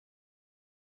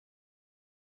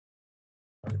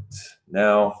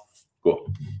Now, cool.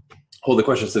 Hold the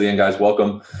questions to the end, guys.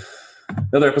 Welcome.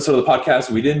 Another episode of the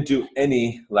podcast. We didn't do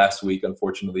any last week,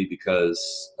 unfortunately, because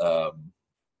I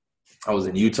was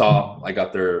in Utah. I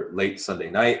got there late Sunday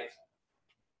night,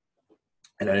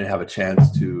 and I didn't have a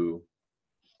chance to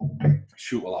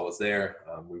shoot while I was there.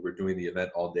 We were doing the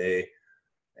event all day,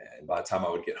 and by the time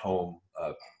I would get home,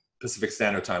 Pacific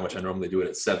Standard Time, which I normally do it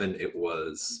at 7, it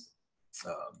was,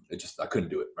 I couldn't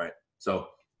do it, right? So,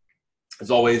 as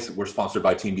always, we're sponsored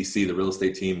by Team BC, the real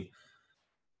estate team.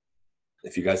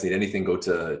 If you guys need anything, go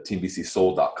to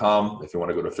teambcsold.com. If you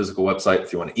want to go to a physical website,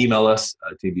 if you want to email us,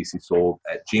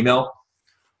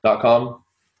 teambcsold@gmail.com.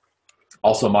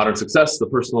 Also, Modern Success, the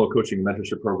personal coaching and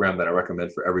mentorship program that I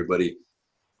recommend for everybody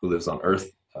who lives on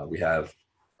earth. We have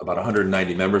about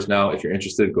 190 members now. If you're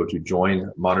interested, go to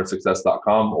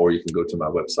joinmodernsuccess.com, or you can go to my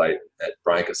website at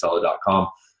briancasella.com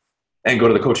and go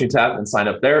to the coaching tab and sign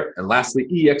up there. And lastly,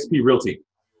 eXp Realty.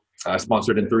 I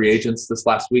sponsored in 3 agents this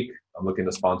last week. I'm looking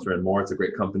to sponsor in more. It's a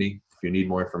great company. If you need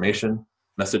more information,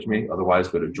 message me. Otherwise,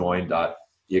 go to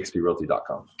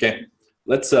join.exprealty.com. Okay,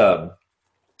 let's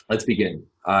begin.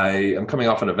 I am coming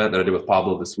off an event that I did with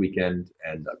Pablo this weekend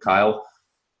and Kyle,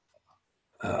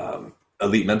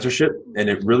 Elite Mentorship, and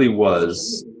it really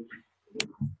was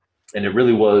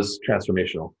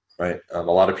transformational. Right, a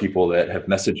lot of people that have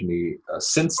messaged me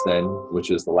since then,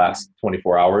 which is the last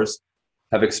 24 hours,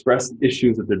 have expressed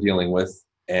issues that they're dealing with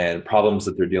and problems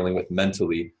that they're dealing with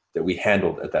mentally that we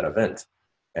handled at that event.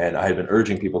 And I had been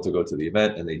urging people to go to the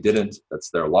event, and they didn't. That's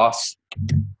their loss.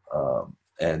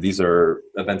 And these are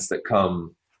events that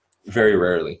come very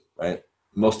rarely, right?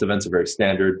 Most events are very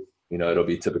standard. You know, it'll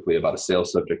be typically about a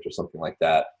sales subject or something like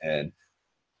that. And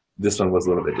this one was a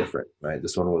little bit different, right?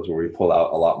 This one was where we pull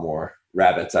out a lot more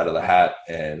rabbits out of the hat,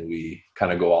 and we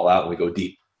kind of go all out and we go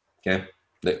deep, okay?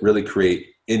 That really create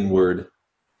inward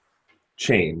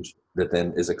change that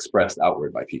then is expressed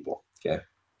outward by people, okay?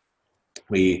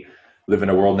 We live in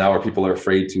a world now where people are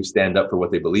afraid to stand up for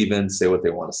what they believe in, say what they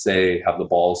want to say, have the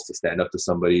balls to stand up to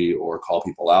somebody or call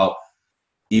people out.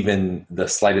 Even the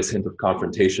slightest hint of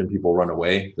confrontation, people run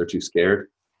away. They're too scared,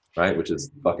 right? Which is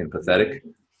fucking pathetic.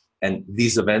 And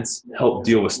these events help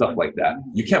deal with stuff like that.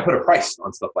 You can't put a price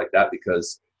on stuff like that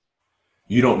because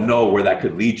you don't know where that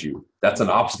could lead you. That's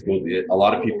an obstacle that a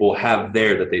lot of people have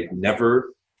there that they've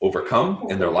never overcome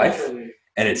in their life, and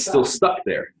it's still stuck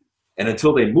there. And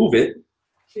until they move it,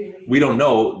 we don't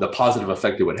know the positive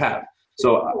effect it would have.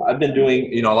 So I've been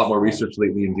doing, a lot more research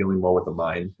lately and dealing more with the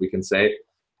mind, we can say.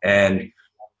 And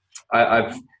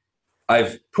I've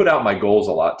put out my goals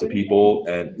a lot to people,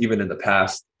 and even in the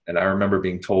past, and I remember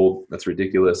being told that's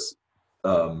ridiculous.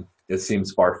 It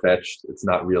seems far-fetched. It's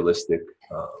not realistic,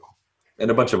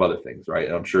 and a bunch of other things, right?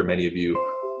 And I'm sure many of you,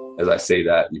 as I say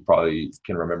that, you probably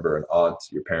can remember an aunt,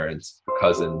 your parents, your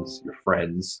cousins, your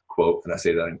friends, quote, and I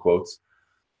say that in quotes,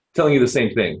 telling you the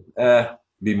same thing.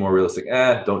 Be more realistic.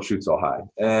 Don't shoot so high.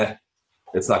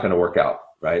 It's not going to work out,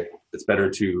 right? It's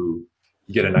better to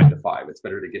get a 9-to-5. It's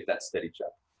better to get that steady check.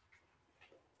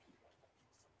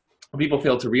 What people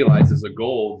fail to realize is a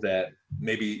goal that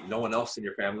maybe no one else in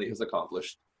your family has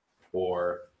accomplished,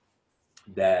 or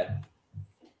that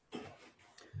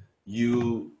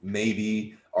you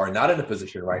maybe are not in a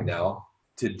position right now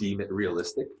to deem it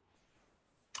realistic,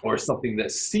 or something that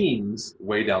seems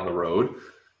way down the road.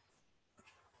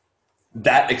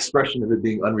 That expression of it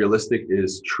being unrealistic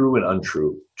is true and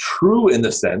untrue. True in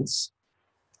the sense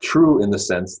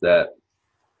that,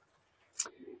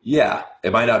 yeah,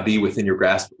 it might not be within your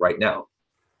grasp right now,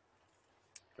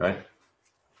 right?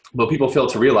 But people fail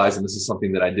to realize, and this is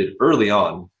something that I did early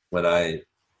on when I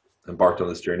embarked on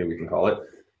this journey, we can call it,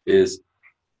 is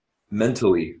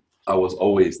mentally I was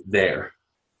always there.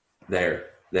 A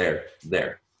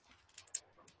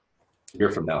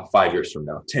year from now, 5 years from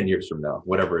now, 10 years from now,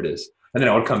 whatever it is. And then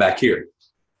I would come back here.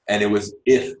 And it was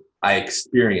if I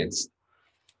experienced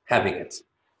having it,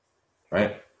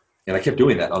 right? And I kept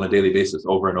doing that on a daily basis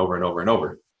over and over and over and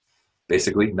over.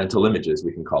 Basically, mental images,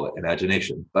 we can call it,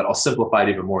 imagination. But I'll simplify it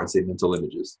even more and say mental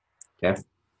images, okay?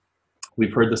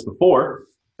 We've heard this before,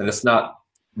 and it's not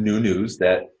new news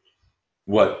that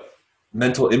what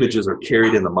mental images are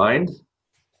carried in the mind,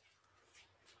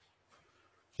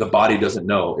 the body doesn't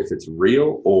know if it's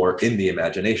real or in the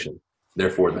imagination.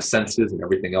 Therefore, the senses and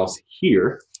everything else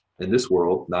here in this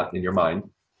world, not in your mind,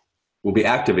 will be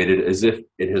activated as if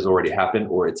it has already happened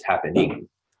or it's happening.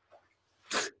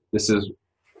 This is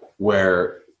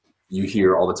where you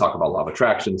hear all the talk about law of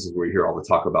attraction. This is where you hear all the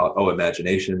talk about,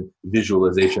 imagination,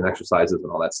 visualization exercises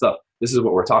and all that stuff. This is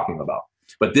what we're talking about.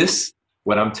 But this,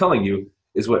 what I'm telling you,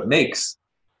 is what makes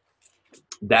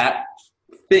that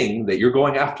thing that you're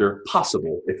going after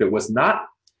possible. If it was not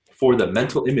for the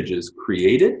mental images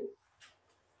created,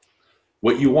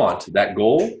 what you want, that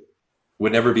goal,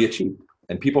 would never be achieved.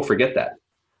 And people forget that.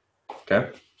 Okay?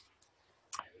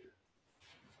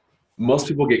 Most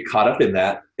people get caught up in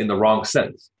that in the wrong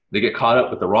sense. They get caught up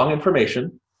with the wrong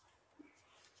information,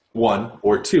 one,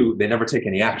 or two, they never take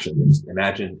any action. They just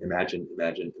imagine,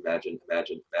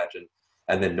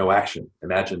 and then no action.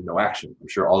 Imagine, no action. I'm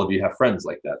sure all of you have friends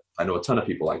like that. I know a ton of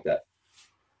people like that.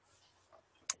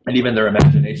 And even their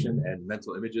imagination and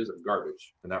mental images are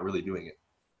garbage. They're not really doing it,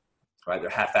 right? They're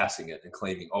half-assing it and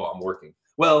claiming, oh, I'm working.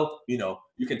 Well, you know,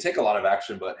 you can take a lot of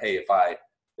action, but hey, if I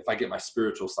get my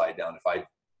spiritual side down, if I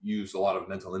use a lot of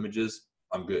mental images,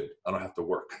 I'm good. I don't have to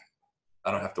work.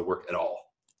 I don't have to work at all,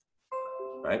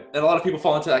 right? And a lot of people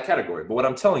fall into that category. But what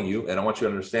I'm telling you, and I want you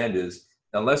to understand, is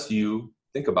unless you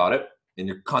think about it and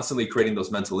you're constantly creating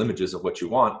those mental images of what you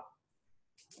want,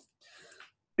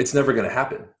 it's never going to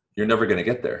happen. You're never going to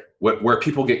get there. Where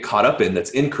people get caught up in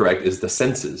that's incorrect is the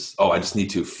senses. Oh, I just need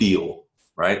to feel,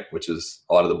 right? Which is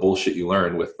a lot of the bullshit you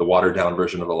learn with the watered down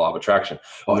version of the law of attraction.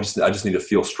 Oh, I just need to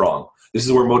feel strong. This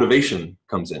is where motivation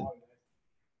comes in.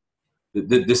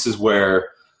 This is where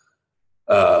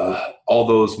all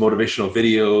those motivational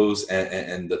videos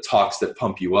and the talks that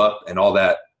pump you up and all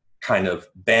that kind of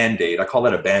Band-Aid. I call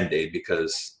that a Band-Aid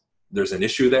because there's an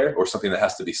issue there or something that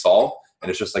has to be solved. And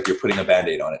it's just like you're putting a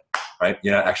Band-Aid on it, right?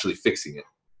 You're not actually fixing it.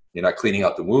 You're not cleaning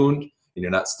out the wound, and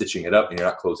you're not stitching it up, and you're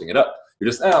not closing it up. You're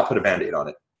just, I'll put a Band-Aid on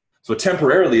it. So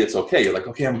temporarily it's okay. You're like,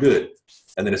 okay, I'm good.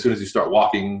 And then as soon as you start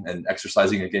walking and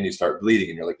exercising again, you start bleeding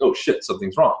and you're like, oh shit,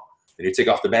 something's wrong. And you take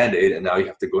off the Band-Aid and now you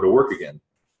have to go to work again.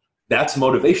 That's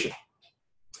motivation.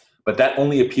 But that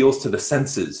only appeals to the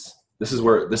senses. This is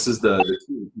the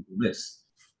key people miss.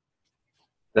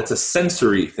 That's a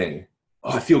sensory thing.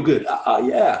 Oh, I feel good.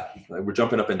 Yeah. Like we're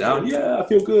jumping up and down. Yeah, I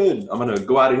feel good. I'm going to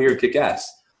go out of here and kick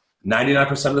ass.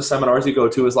 99% of the seminars you go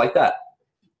to is like that.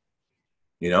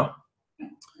 You know?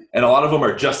 And a lot of them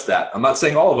are just that. I'm not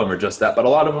saying all of them are just that, but a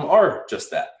lot of them are just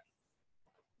that.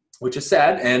 Which is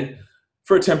sad. And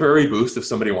for a temporary boost, if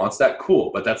somebody wants that,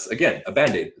 cool. But that's, again, a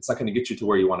Band-Aid. It's not going to get you to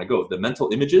where you want to go. The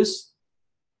mental images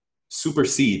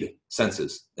supersede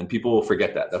senses. And people will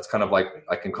forget that. That's kind of like,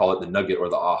 I can call it the nugget or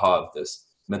the aha of this.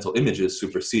 Mental images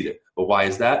supersede it. But why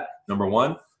is that? Number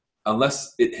one,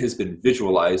 unless it has been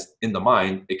visualized in the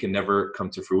mind, it can never come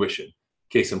to fruition.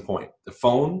 Case in point, the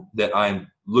phone that I'm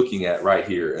looking at right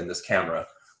here in this camera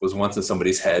was once in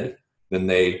somebody's head. Then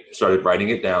they started writing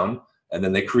it down, and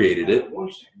then they created it.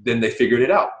 Then they figured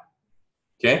it out.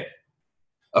 Okay?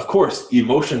 Of course,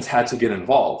 emotions had to get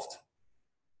involved,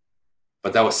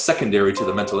 but that was secondary to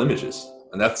the mental images.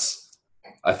 And that's,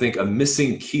 I think, a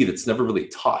missing key that's never really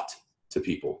taught to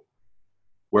people,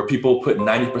 where people put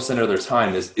 90% of their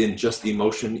time is in just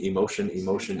emotion,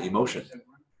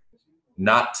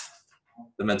 not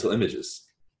the mental images.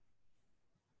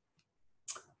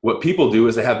 What people do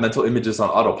is they have mental images on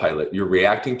autopilot. You're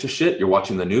reacting to shit. You're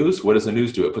watching the news. What does the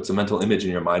news do? It puts a mental image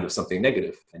in your mind of something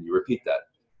negative, and you repeat that.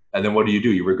 And then what do?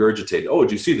 You regurgitate. Oh,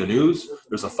 did you see the news?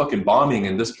 There's a fucking bombing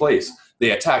in this place.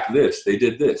 They attacked this. They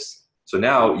did this. So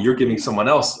now you're giving someone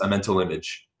else a mental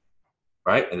image,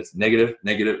 right? And it's negative,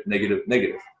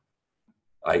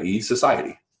 i.e.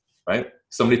 society, right?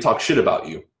 Somebody talks shit about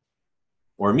you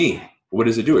or me. What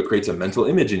does it do? It creates a mental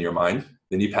image in your mind.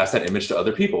 Then you pass that image to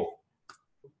other people.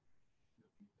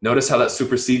 Notice how that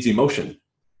supersedes emotion,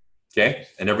 okay?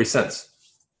 In every sense.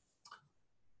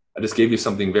 I just gave you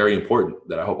something very important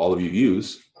that I hope all of you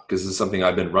use, because this is something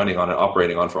I've been running on and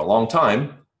operating on for a long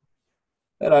time.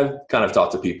 And I've kind of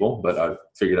taught to people, but I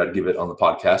figured I'd give it on the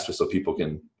podcast just so people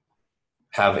can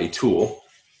have a tool.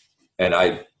 And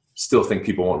I still think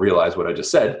people won't realize what I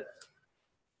just said.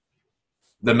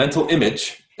 The mental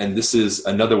image, and this is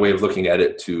another way of looking at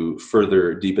it to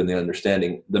further deepen the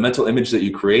understanding, the mental image that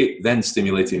you create then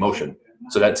stimulates emotion.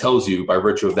 So that tells you by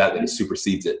virtue of that it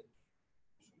supersedes it.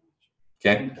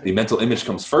 Okay? The mental image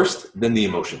comes first, then the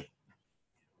emotion.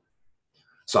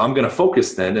 So I'm going to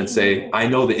focus then and say, I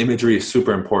know the imagery is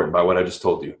super important by what I just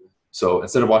told you. So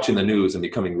instead of watching the news and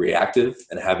becoming reactive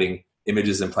and having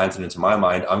images implanted into my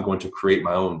mind, I'm going to create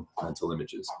my own mental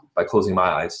images by closing my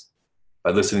eyes, by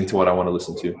listening to what I want to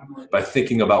listen to, by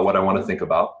thinking about what I want to think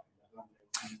about,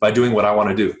 by doing what I want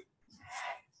to do.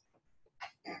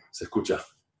 Se escucha.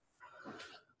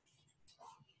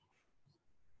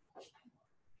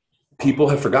 People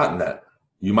have forgotten that.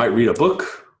 You might read a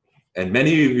book, and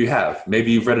many of you have.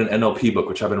 Maybe you've read an NLP book,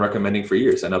 which I've been recommending for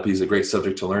years. NLP is a great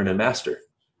subject to learn and master.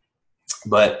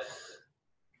 But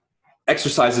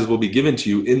exercises will be given to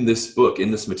you in this book, in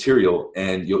this material,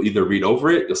 and you'll either read over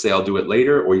it, you'll say, I'll do it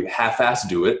later, or you half-ass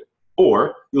do it,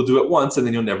 or you'll do it once and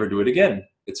then you'll never do it again.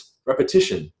 It's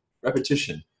repetition,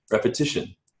 repetition,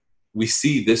 repetition. We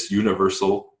see this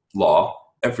universal law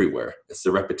everywhere. It's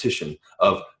the repetition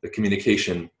of the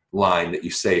communication line that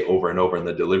you say over and over in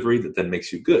the delivery that then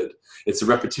makes you good. It's the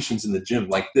repetitions in the gym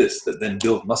like this that then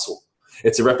build muscle.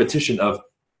 It's a repetition of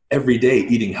every day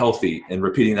eating healthy and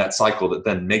repeating that cycle that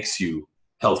then makes you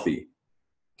healthy.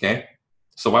 Okay?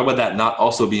 So why would that not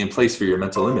also be in place for your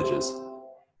mental images?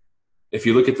 If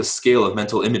you look at the scale of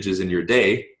mental images in your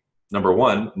day, number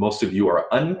one, most of you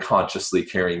are unconsciously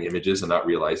carrying images and not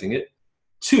realizing it.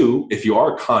 Two, if you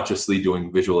are consciously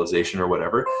doing visualization or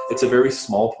whatever, it's a very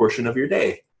small portion of your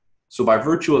day. So by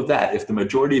virtue of that, if the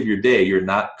majority of your day you're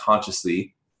not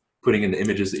consciously putting in the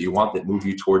images that you want that move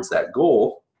you towards that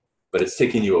goal, but it's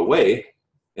taking you away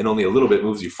and only a little bit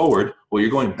moves you forward, well,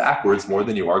 you're going backwards more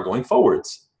than you are going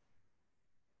forwards.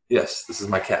 Yes, this is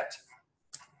my cat.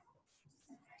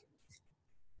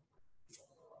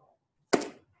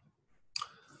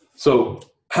 So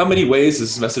how many ways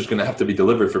is this message going to have to be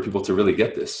delivered for people to really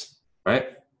get this, right?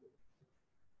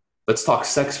 Let's talk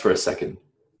sex for a second,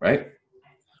 right?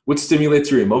 What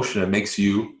stimulates your emotion and makes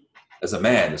you, as a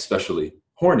man especially,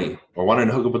 horny or wanting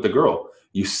to hook up with the girl?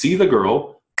 You see the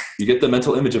girl, you get the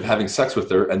mental image of having sex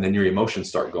with her, and then your emotions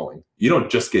start going. You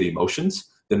don't just get emotions.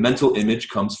 The mental image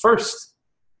comes first.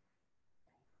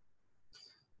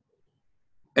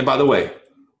 And by the way,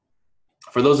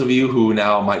 for those of you who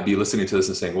now might be listening to this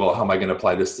and saying, well, how am I going to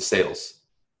apply this to sales?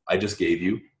 I just gave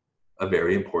you a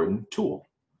very important tool.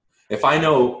 If I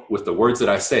know with the words that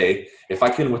I say, if I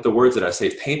can, with the words that I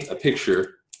say, paint a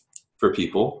picture for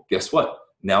people, guess what?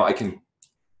 Now I can,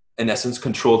 in essence,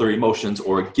 control their emotions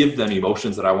or give them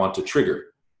emotions that I want to trigger.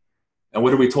 And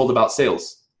what are we told about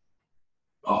sales?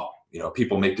 Oh,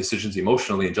 people make decisions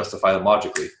emotionally and justify them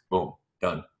logically. Boom,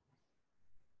 done.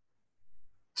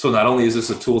 So not only is this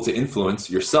a tool to influence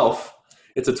yourself,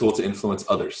 it's a tool to influence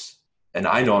others. And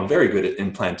I know I'm very good at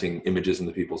implanting images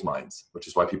into people's minds, which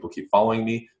is why people keep following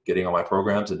me, getting on my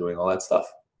programs and doing all that stuff.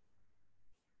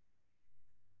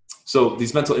 So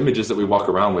these mental images that we walk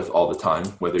around with all the time,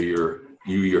 whether you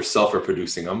yourself are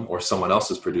producing them or someone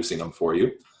else is producing them for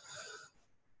you,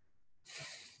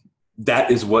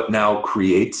 that is what now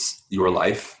creates your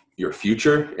life, your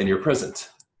future, and your present.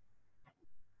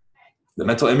 The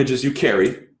mental images you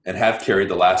carry and have carried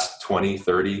the last 20,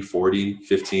 30, 40,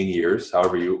 15 years,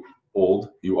 however old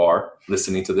you are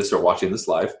listening to this or watching this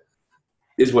live,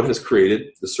 is what has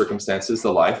created the circumstances,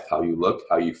 the life, how you look,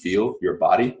 how you feel, your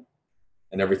body,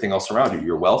 and everything else around you,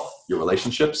 your wealth, your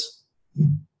relationships.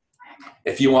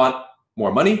 If you want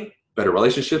more money, better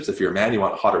relationships. If you're a man, you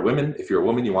want hotter women. If you're a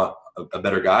woman, you want a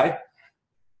better guy.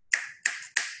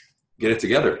 Get it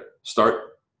together. Start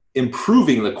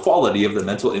improving the quality of the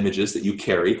mental images that you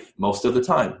carry most of the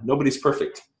time. Nobody's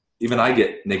perfect. Even I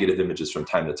get negative images from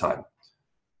time to time.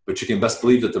 But you can best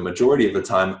believe that the majority of the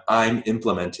time I'm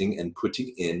implementing and putting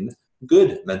in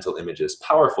good mental images,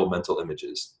 powerful mental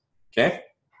images. Okay?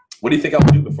 What do you think I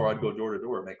would do before I'd go door to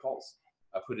door and make calls?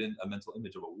 I put in a mental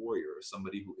image of a warrior or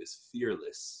somebody who is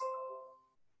fearless.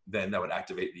 Then that would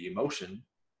activate the emotion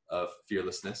of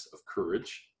fearlessness, of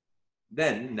courage.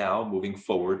 Then now moving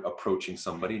forward, approaching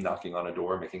somebody, knocking on a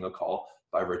door, making a call,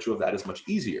 by virtue of that is much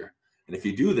easier. And if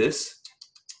you do this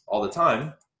all the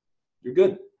time, you're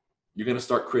good. You're going to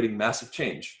start creating massive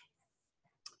change.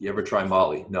 You ever try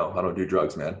Molly? No, I don't do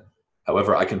drugs, man.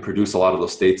 However, I can produce a lot of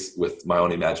those states with my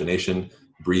own imagination,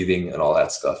 breathing, and all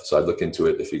that stuff. So I'd look into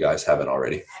it if you guys haven't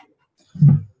already.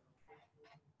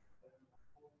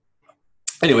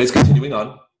 Anyways, continuing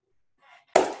on.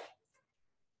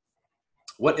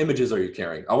 What images are you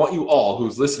carrying? I want you all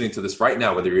who's listening to this right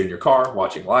now, whether you're in your car,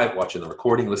 watching live, watching the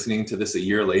recording, listening to this a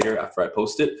year later after I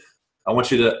post it, I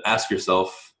want you to ask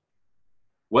yourself,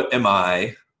 what am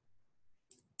I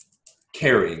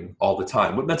carrying all the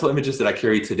time? What mental images did I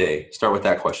carry today? Start with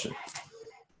that question.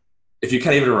 If you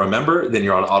can't even remember, then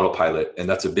you're on autopilot, and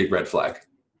that's a big red flag.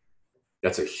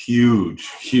 That's a huge,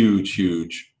 huge,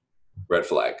 huge red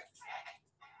flag.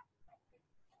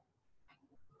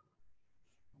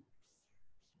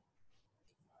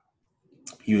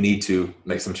 You need to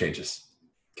make some changes,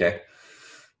 okay?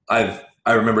 I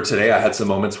remember today I had some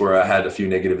moments where I had a few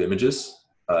negative images,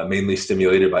 mainly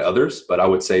stimulated by others, but I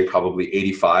would say probably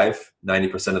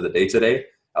 85-90% of the day today,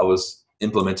 I was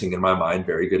implementing in my mind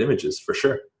very good images, for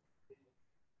sure.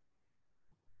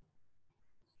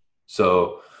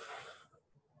 So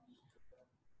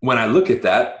when I look at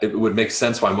that, it would make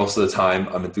sense why most of the time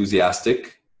I'm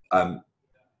enthusiastic, I'm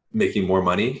making more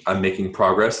money, I'm making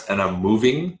progress, and I'm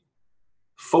moving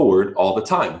forward all the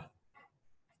time.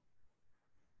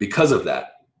 Because of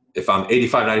that, if I'm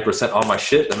 85, 90% on my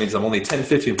shit, that means I'm only 10,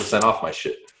 15% off my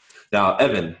shit. Now,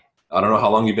 Evan, I don't know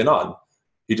how long you've been on.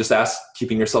 He just asked,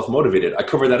 keeping yourself motivated. I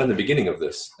covered that in the beginning of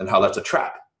this and how that's a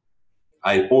trap.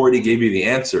 I already gave you the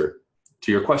answer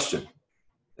to your question.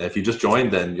 And if you just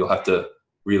joined, then you'll have to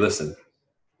re-listen.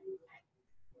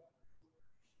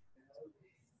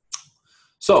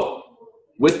 So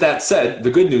with that said,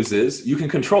 the good news is you can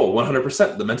control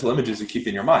 100% the mental images you keep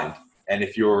in your mind. And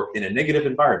if you're in a negative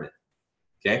environment,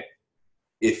 okay,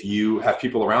 if you have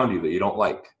people around you that you don't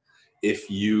like, if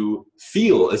you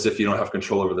feel as if you don't have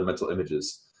control over the mental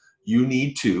images, you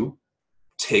need to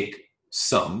take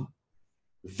some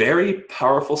very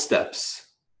powerful steps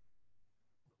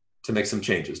to make some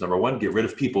changes. Number one, get rid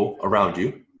of people around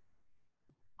you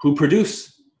who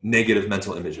produce negative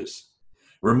mental images.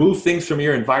 Remove things from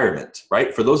your environment,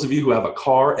 right? For those of you who have a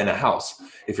car and a house,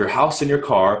 if your house and your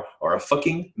car are a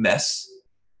fucking mess,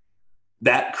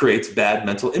 that creates bad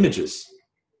mental images.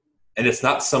 And it's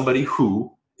not somebody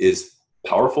who is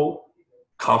powerful,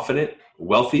 confident,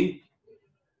 wealthy.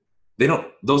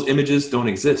 Those images don't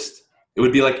exist. It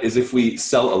would be like as if we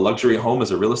sell a luxury home as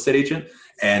a real estate agent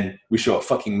and we show a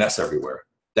fucking mess everywhere.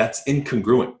 That's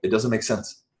incongruent. It doesn't make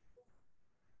sense.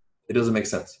 It doesn't make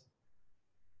sense.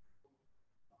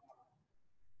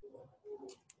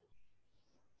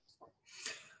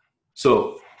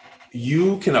 So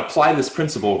you can apply this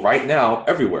principle right now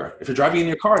everywhere. If you're driving in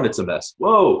your car and it's a mess,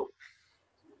 whoa,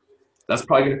 that's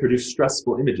probably going to produce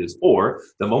stressful images. Or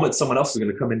the moment someone else is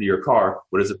going to come into your car,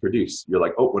 what does it produce? You're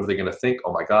like, oh, what are they going to think?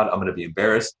 Oh my God, I'm going to be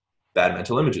embarrassed. Bad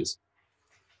mental images,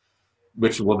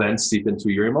 which will then seep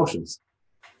into your emotions.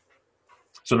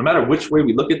 So no matter which way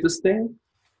we look at this thing,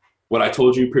 what I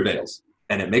told you prevails,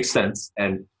 and it makes sense,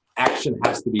 and action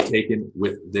has to be taken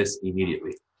with this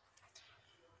immediately.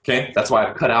 Okay, that's why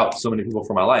I've cut out so many people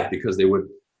from my life, because they would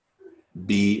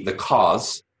be the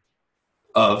cause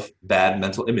of bad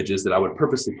mental images that I would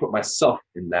purposely put myself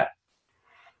in that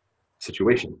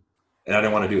situation. And I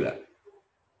didn't want to do that.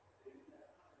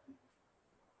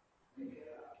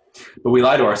 But we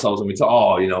lie to ourselves and we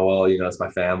talk, it's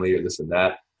my family or this and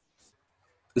that.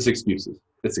 It's excuses.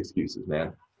 It's excuses,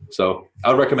 man. So I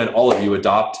would recommend all of you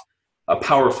adopt a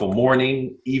powerful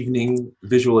morning, evening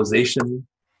visualization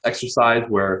exercise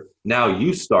where now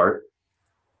you start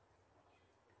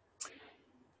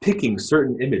picking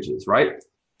certain images, right?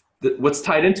 What's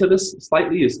tied into this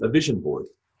slightly is a vision board.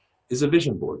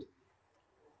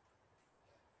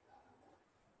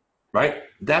 Right?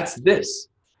 That's this.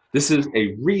 This is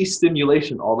a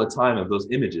re-stimulation all the time of those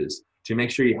images to make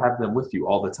sure you have them with you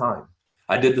all the time.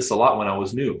 I did this a lot when I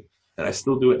was new, and I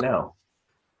still do it now.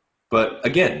 But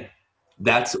again,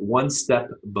 that's one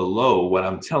step below what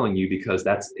I'm telling you, because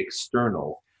that's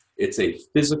external. It's a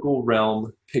physical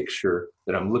realm picture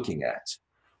that I'm looking at.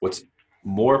 What's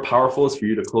more powerful is for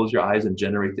you to close your eyes and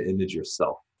generate the image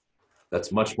yourself.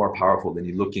 That's much more powerful than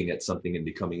you looking at something and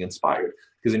becoming inspired,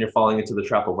 because then you're falling into the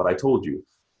trap of what I told you.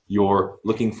 You're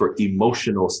looking for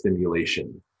emotional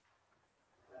stimulation.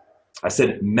 I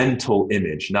said mental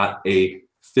image, not a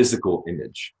physical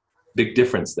image. Big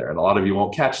difference there, and a lot of you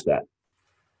won't catch that.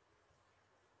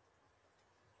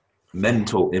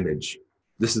 Mental image.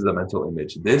 This is a mental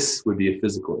image. This would be a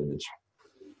physical image.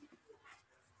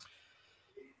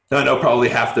 And I know probably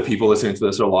half the people listening to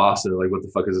this are lost and they're like, what the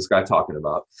fuck is this guy talking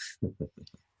about?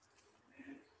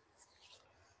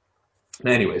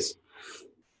 Anyways,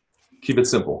 keep it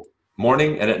simple.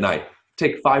 Morning and at night,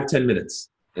 take 5-10 minutes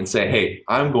and say, hey,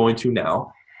 I'm going to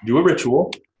now do a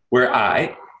ritual where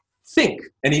I think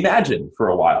and imagine for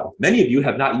a while. Many of you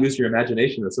have not used your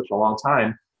imagination in such a long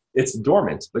time. It's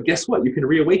dormant, but guess what? You can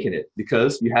reawaken it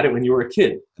because you had it when you were a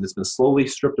kid and it's been slowly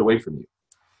stripped away from you.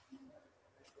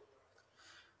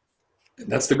 And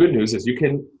that's the good news, is you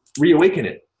can reawaken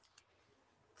it.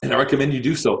 And I recommend you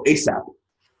do so ASAP.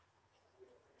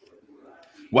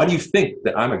 Why do you think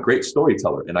that I'm a great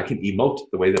storyteller and I can emote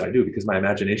the way that I do? Because my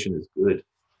imagination is good.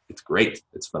 It's great.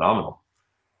 It's phenomenal.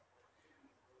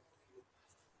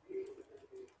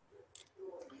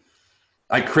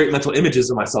 I create mental images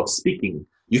of myself speaking.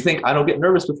 You think I don't get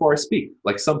nervous before I speak,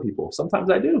 like some people. Sometimes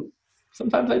I do.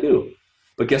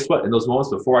 But guess what? In those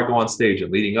moments before I go on stage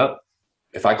and leading up,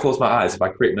 if I close my eyes, if I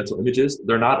create mental images,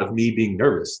 they're not of me being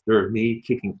nervous. They're of me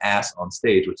kicking ass on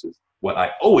stage, which is what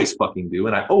I always fucking do,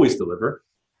 and I always deliver,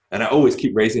 and I always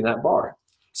keep raising that bar.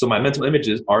 So my mental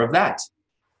images are of that.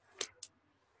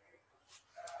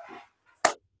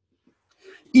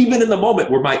 Even in the moment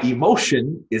where my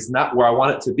emotion is not where I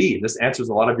want it to be, this answers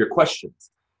a lot of your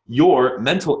questions. Your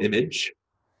mental image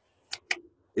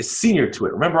is senior to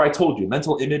it. Remember I told you,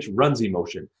 mental image runs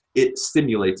emotion. It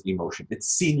stimulates emotion. It's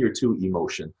senior to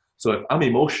emotion. So if I'm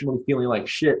emotionally feeling like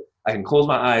shit, I can close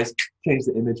my eyes, change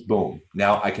the image, boom.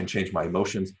 Now I can change my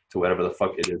emotions to whatever the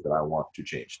fuck it is that I want to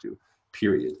change to,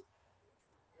 period.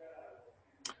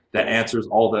 That answers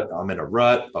all that. I'm in a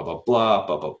rut, blah, blah, blah,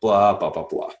 blah, blah, blah, blah, blah,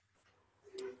 blah.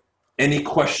 Any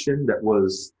question that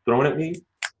was thrown at me,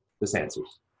 this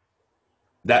answers.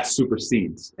 That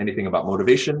supersedes anything about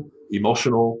motivation,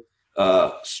 emotional,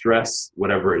 stress,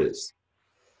 whatever it is.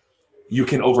 You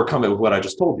can overcome it with what I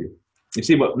just told you. You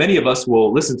see, what many of us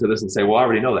will listen to this and say, well, I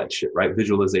already know that shit, right?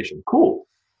 Visualization. Cool.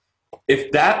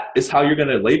 If that is how you're going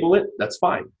to label it, that's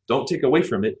fine. Don't take away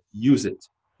from it. Use it.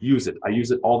 Use it. I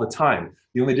use it all the time.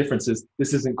 The only difference is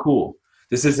this isn't cool.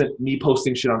 This isn't me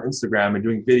posting shit on Instagram and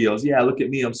doing videos. Yeah, look at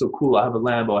me. I'm so cool. I have a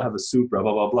Lambo. I have a Supra,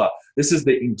 blah, blah, blah. This is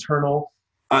the internal,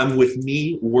 I'm with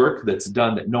me work that's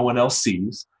done that no one else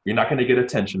sees. You're not going to get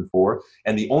attention for.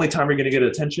 And the only time you're going to get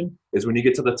attention is when you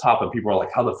get to the top and people are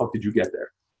like, how the fuck did you get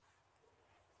there?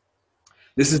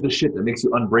 This is the shit that makes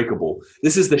you unbreakable.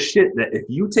 This is the shit that if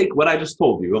you take what I just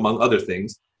told you, among other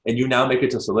things, and you now make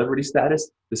it to celebrity status,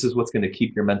 this is what's going to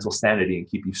keep your mental sanity and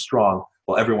keep you strong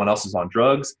while everyone else is on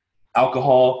drugs,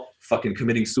 alcohol, fucking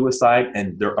committing suicide,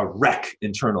 and they're a wreck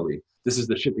internally. This is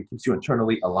the shit that keeps you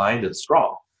internally aligned and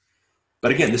strong.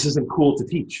 But again, this isn't cool to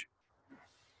teach,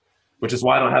 which is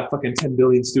why I don't have fucking 10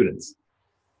 billion students,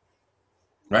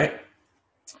 right?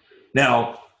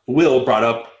 Now, Will brought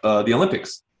up the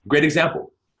Olympics. Great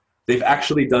example. They've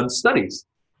actually done studies.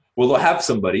 Well, they'll have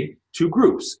somebody, two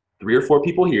groups, 3 or 4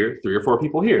 people here, 3 or 4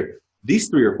 people here. These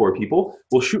 3 or 4 people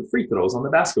will shoot free throws on the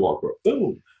basketball court.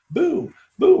 Boom, boom,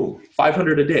 boom,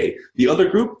 500 a day. The other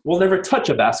group will never touch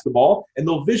a basketball and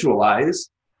they'll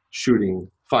visualize shooting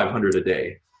 500 a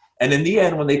day. And in the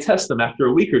end, when they test them after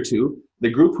a week or two, the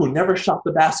group who never shot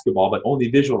the basketball but only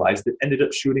visualized it ended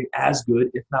up shooting as good,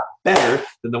 if not better,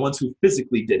 than the ones who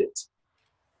physically did it.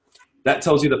 That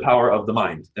tells you the power of the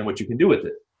mind and what you can do with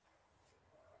it.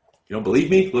 If you don't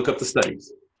believe me, look up the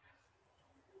studies.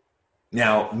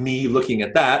 Now, me looking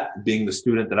at that, being the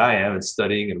student that I am and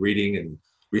studying and reading and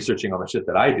researching on the shit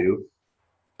that I do,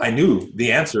 I knew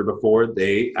the answer before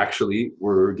they actually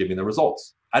were giving the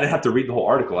results. I didn't have to read the whole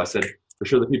article. I said, for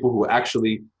sure, the people who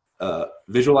actually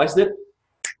visualized it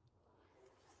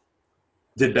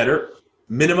did better.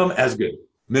 Minimum as good.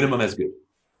 Minimum as good.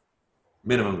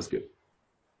 Minimum as good.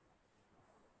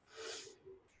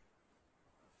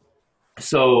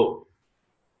 So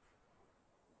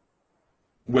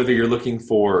whether you're looking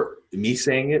for me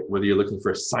saying it, whether you're looking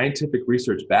for scientific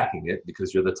research backing it,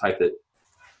 because you're the type that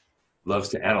loves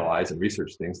to analyze and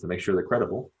research things to make sure they're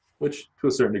credible, which to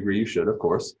a certain degree you should, of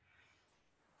course.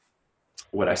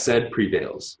 What I said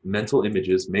prevails. Mental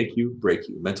images make you, break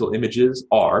you. Mental images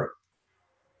are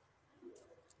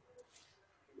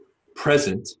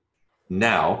present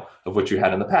now of what you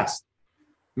had in the past.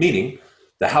 Meaning,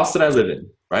 the house that I live in,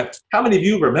 right? How many of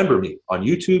you remember me on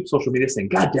YouTube, social media saying,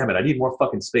 God damn it, I need more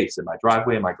fucking space in my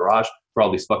driveway, in my garage for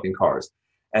all these fucking cars.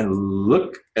 And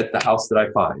look at the house that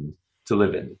I find to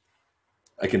live in.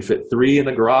 I can fit 3 in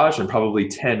the garage and probably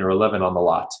 10 or 11 on the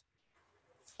lot.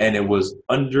 And it was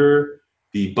under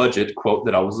the budget quote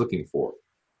that I was looking for.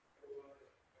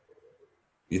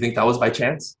 You think that was by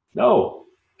chance? No.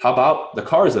 How about the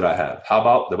cars that I have? How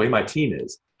about the way my team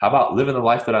is? How about living the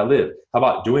life that I live? How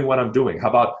about doing what I'm doing? How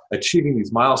about achieving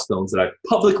these milestones that I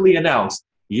publicly announced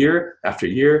year after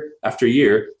year after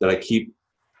year that I keep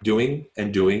doing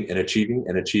and doing and achieving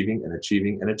and achieving and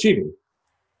achieving and achieving?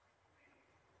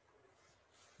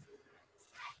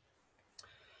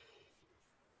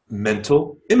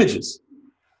 Mental images,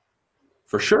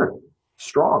 for sure,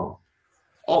 strong.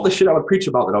 All the shit I would preach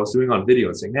about that I was doing on video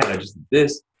and saying, man, I just did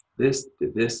this,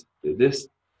 did this, did this.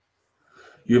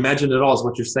 You imagine it all as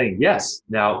what you're saying. Yes.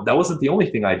 Now, that wasn't the only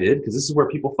thing I did, because this is where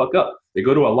people fuck up. They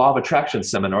go to a law of attraction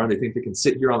seminar and they think they can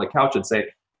sit here on the couch and say,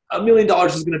 $1 million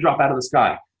is going to drop out of the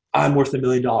sky. I'm worth $1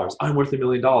 million. I'm worth $1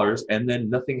 million. And then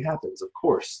nothing happens, of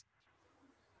course.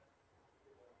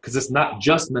 Because it's not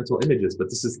just mental images, but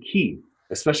this is key,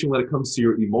 especially when it comes to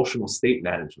your emotional state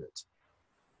management,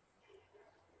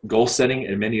 goal setting,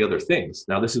 and many other things.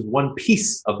 Now, this is one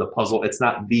piece of the puzzle. It's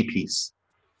not the piece,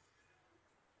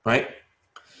 right?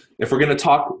 If we're going to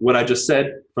talk what I just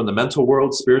said from the mental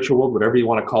world, spiritual world, whatever you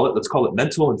want to call it, let's call it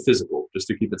mental and physical, just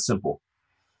to keep it simple.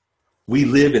 We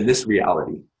live in this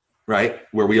reality, right,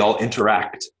 where we all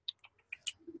interact.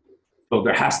 So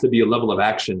there has to be a level of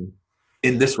action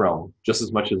in this realm just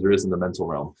as much as there is in the mental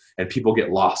realm. And people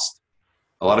get lost.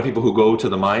 A lot of people who go to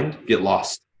the mind get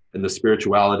lost in the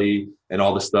spirituality and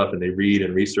all this stuff, and they read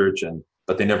and research,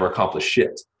 but they never accomplish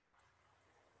shit.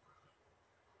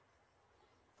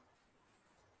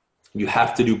 You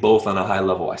have to do both on a high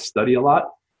level. I study a lot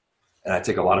and I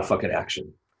take a lot of fucking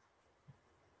action.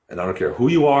 And I don't care who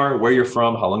you are, where you're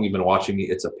from, how long you've been watching me,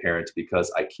 it's apparent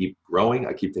because I keep growing,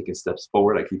 I keep taking steps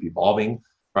forward, I keep evolving,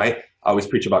 right? I always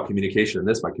preach about communication in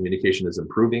this. My communication is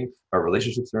improving, our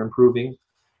relationships are improving,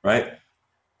 right?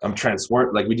 I'm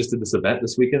transformed. Like we just did this event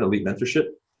this weekend, Elite Mentorship.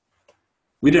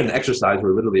 We did an exercise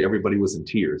where literally everybody was in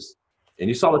tears. And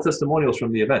you saw the testimonials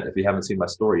from the event. If you haven't seen my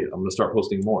story yet, I'm gonna start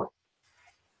posting more.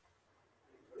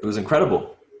 It was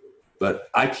incredible. But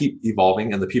I keep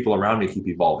evolving and the people around me keep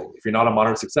evolving. If you're not on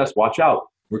Modern Success, watch out.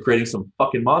 We're creating some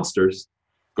fucking monsters.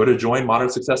 Go to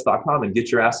joinmodernsuccess.com and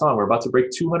get your ass on. We're about to break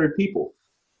 200 people.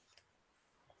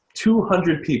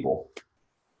 200 people.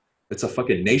 It's a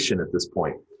fucking nation at this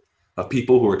point of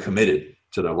people who are committed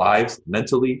to their lives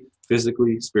mentally,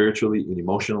 physically, spiritually, and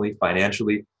emotionally,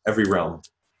 financially, every realm.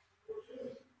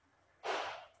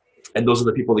 And those are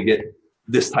the people that get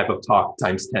this type of talk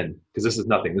times 10, because this is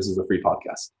nothing. This is a free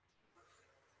podcast.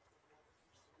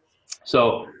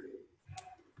 So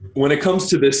when it comes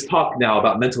to this talk now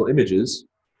about mental images,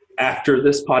 after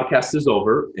this podcast is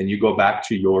over and you go back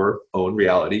to your own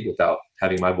reality without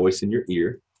having my voice in your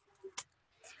ear,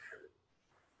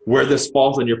 where this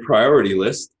falls on your priority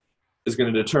list is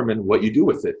going to determine what you do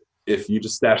with it. If you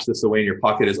just stash this away in your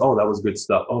pocket as, oh, that was good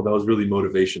stuff. Oh, that was really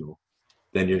motivational.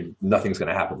 Then nothing's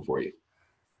going to happen for you.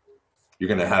 You're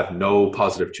going to have no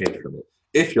positive change from it.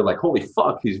 If you're like, holy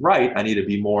fuck, he's right. I need to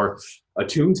be more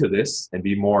attuned to this and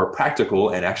be more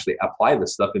practical and actually apply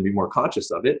this stuff and be more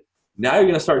conscious of it. Now you're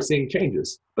going to start seeing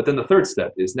changes. But then the third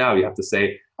step is now you have to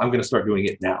say, I'm going to start doing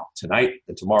it now, tonight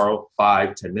and tomorrow,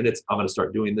 5-10 minutes. I'm going to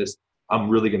start doing this. I'm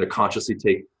really going to consciously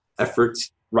take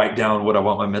efforts, write down what I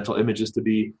want my mental images to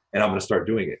be, and I'm going to start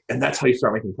doing it. And that's how you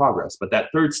start making progress. But that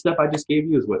third step I just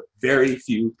gave you is what very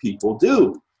few people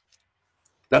do.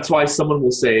 That's why someone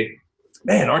will say,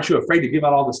 man, aren't you afraid to give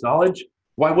out all this knowledge?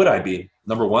 Why would I be?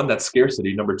 Number one, that's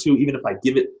scarcity. Number two, even if I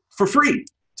give it for free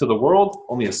to the world,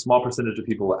 only a small percentage of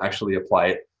people will actually apply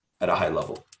it at a high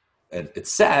level. And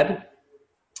it's sad,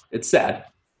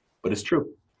 but it's true.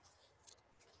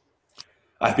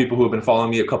 I have people who have been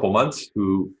following me a couple months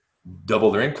who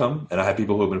double their income, and I have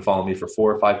people who have been following me for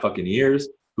 4 or 5 fucking years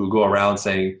who go around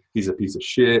saying, he's a piece of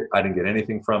shit, I didn't get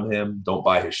anything from him, don't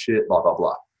buy his shit, blah, blah,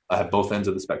 blah. I have both ends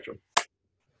of the spectrum.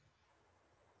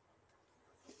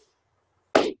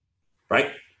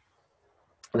 Right?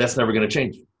 And that's never going to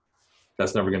change.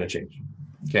 That's never going to change.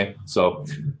 Okay? So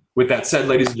with that said,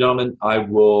 ladies and gentlemen, I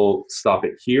will stop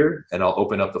it here and I'll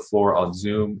open up the floor on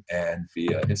Zoom and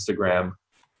via Instagram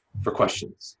for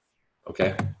questions.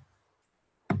 Okay?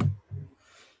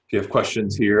 If you have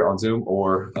questions here on Zoom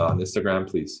or on Instagram,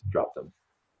 please drop them.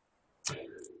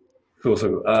 Cool.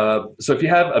 So if you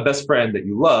have a best friend that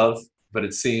you love, but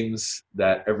it seems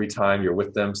that every time you're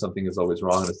with them, something is always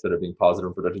wrong, and instead of being positive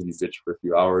and productive, you bitch for a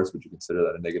few hours, would you consider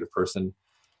that a negative person?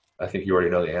 I think you already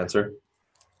know the answer.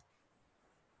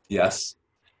 Yes.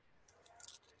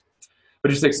 But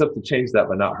just accept to change that,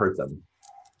 but not hurt them.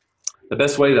 The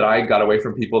best way that I got away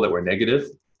from people that were negative,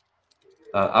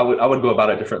 I would go about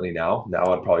it differently now. Now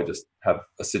I'd probably just have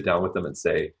a sit down with them and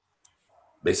say,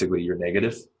 basically, you're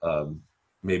negative.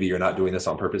 Maybe you're not doing this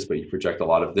on purpose, but you project a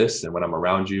lot of this. And when I'm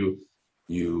around you,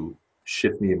 you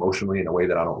shift me emotionally in a way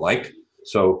that I don't like.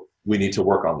 So we need to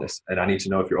work on this. And I need to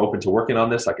know if you're open to working on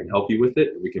this, I can help you with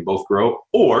it. We can both grow.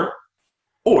 Or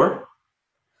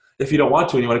if you don't want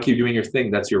to and you want to keep doing your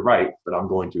thing, that's your right. But I'm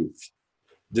going to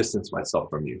distance myself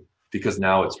from you because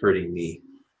now it's hurting me.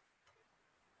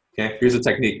 Okay, here's a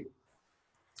technique.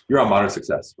 You're on Modern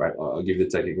Success, right? I'll give you the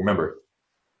technique. Remember,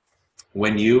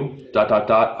 when you ...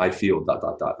 I feel ...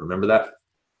 Remember that?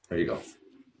 There you go.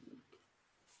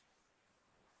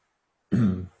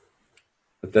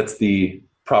 But that's the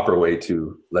proper way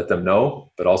to let them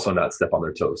know, but also not step on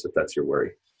their toes if that's your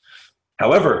worry.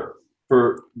 However,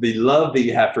 for the love that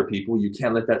you have for people, you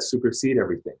can't let that supersede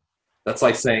everything. That's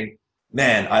like saying,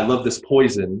 man, I love this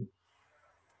poison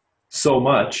so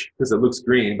much because it looks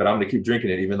green, but I'm going to keep drinking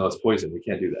it even though it's poison. We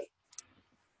can't do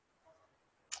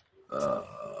that.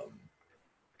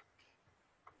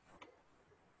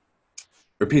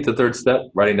 Repeat the third step,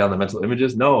 writing down the mental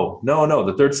images. No.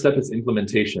 The third step is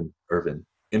implementation, Irvin.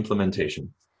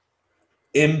 Implementation.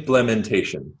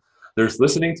 There's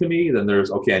listening to me, then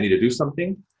there's, okay, I need to do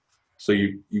something. So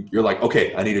you're like,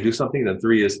 okay, I need to do something. Then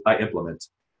 3 is I implement.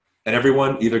 And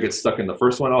everyone either gets stuck in the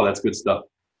first one, oh, that's good stuff,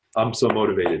 I'm so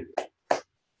motivated.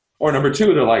 Or number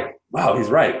 2, they're like, wow, he's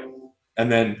right.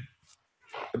 And then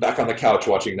back on the couch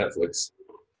watching Netflix.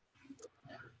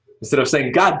 Instead of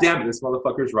saying, God damn it, this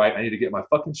motherfucker's right, I need to get my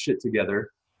fucking shit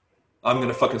together I'm going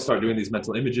to fucking start doing these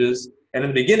mental images. And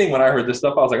in the beginning, when I heard this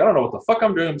stuff, I was like, I don't know what the fuck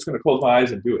I'm doing. I'm just going to close my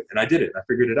eyes and do it. And I did it. I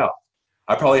figured it out.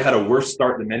 I probably had a worse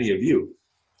start than many of you.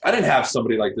 I didn't have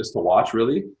somebody like this to watch,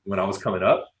 really, when I was coming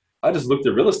up. I just looked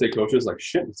at real estate coaches like,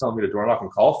 shit, you're telling me to door knock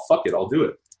and call? Fuck it, I'll do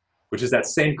it. Which is that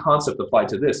same concept applied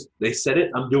to this. They said it,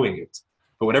 I'm doing it.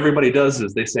 But what everybody does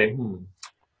is they say,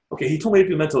 okay, he told me to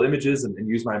do mental images and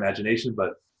use my imagination,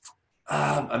 but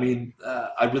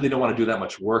I really don't want to do that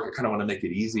much work. I kind of want to make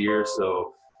it easier.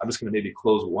 So I'm just going to maybe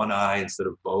close one eye instead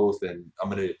of both. And I'm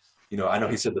going to, I know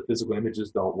he said the physical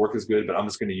images don't work as good, but I'm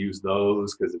just going to use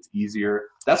those because it's easier.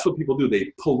 That's what people do.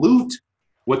 They pollute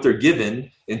what they're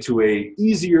given into a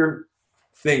easier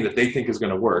thing that they think is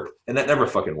going to work. And that never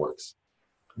fucking works.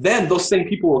 Then those same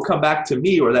people will come back to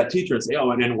me or that teacher and say,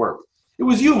 oh, it didn't work. It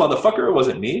was you, motherfucker. It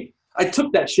wasn't me. I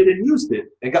took that shit and used it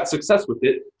and got success with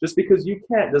it. Just because you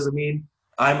can't doesn't mean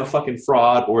I'm a fucking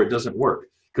fraud or it doesn't work.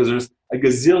 Because there's a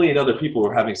gazillion other people who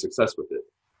are having success with it.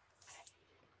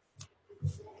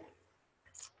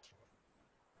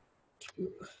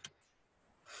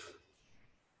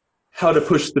 How to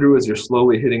push through as you're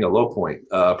slowly hitting a low point.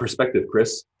 Perspective,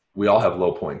 Chris. We all have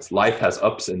low points. Life has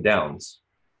ups and downs.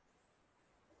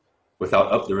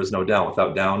 Without up, there is no down.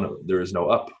 Without down, there is no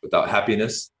up. Without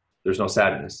happiness, there's no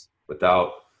sadness.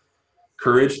 Without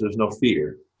courage, there's no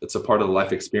fear. It's a part of the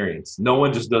life experience. No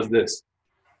one just does this.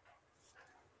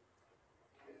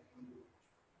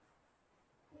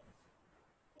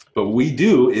 But what we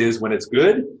do is when it's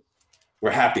good,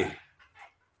 we're happy.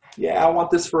 Yeah, I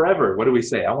want this forever. What do we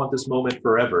say? I want this moment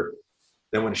forever.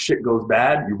 Then when shit goes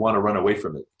bad, you want to run away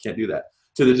from it. You can't do that.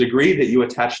 To the degree that you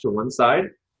attach to one side,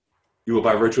 you will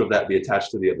by virtue of that be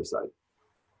attached to the other side.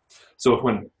 So if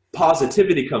when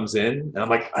positivity comes in, and I'm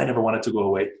like, I never want it to go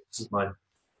away. This is mine.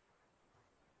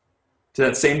 To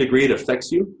that same degree it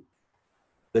affects you,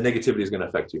 the negativity is going to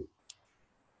affect you.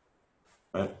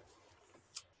 Right?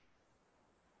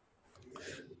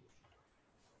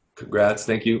 Congrats,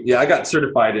 thank you. Yeah, I got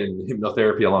certified in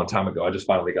hypnotherapy a long time ago. I just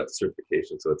finally got the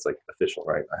certification, so it's like official,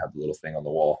 right? I have the little thing on the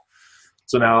wall.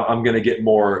 So now I'm going to get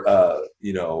more,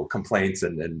 complaints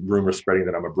and rumors spreading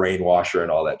that I'm a brainwasher and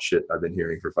all that shit I've been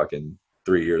hearing for fucking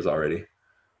 3 years already.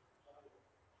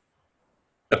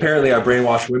 Apparently I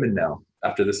brainwash women now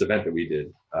after this event that we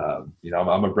did. I'm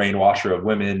a brainwasher of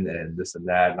women and this and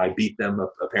that, and I beat them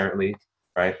apparently,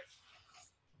 right?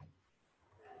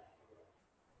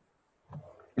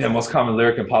 Yeah, most common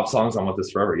lyric in pop songs, I want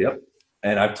this forever. Yep.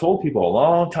 And I've told people a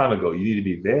long time ago, you need to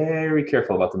be very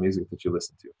careful about the music that you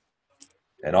listen to.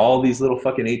 And all these little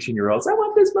fucking 18-year-olds, I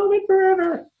want this moment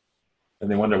forever. And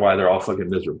they wonder why they're all fucking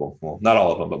miserable. Well, not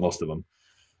all of them, but most of them.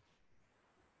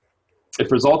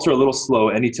 If results are a little slow,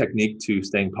 any technique to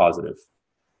staying positive?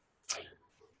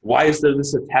 Why is there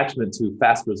this attachment to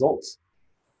fast results?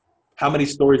 How many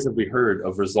stories have we heard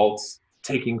of results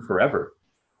taking forever?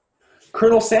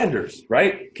 Colonel Sanders,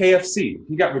 right? KFC.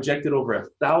 He got rejected over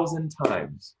 1,000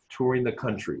 times touring the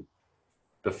country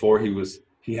before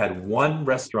he had one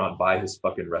restaurant buy his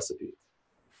fucking recipe.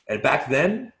 And back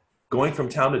then, going from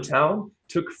town to town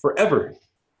took forever.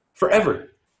 Forever.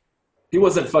 He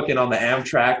wasn't fucking on the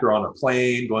Amtrak or on a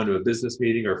plane going to a business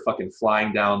meeting or fucking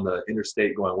flying down the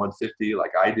interstate going 150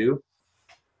 like I do.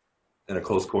 In a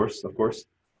closed course, of course.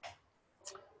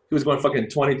 He was going fucking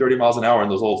 20, 30 miles an hour in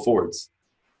those old Fords.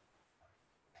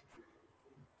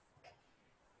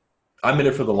 I'm in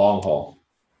it for the long haul.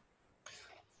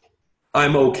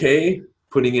 I'm okay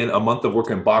putting in a month of work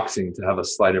in boxing to have a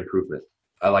slight improvement.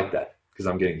 I like that because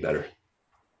I'm getting better.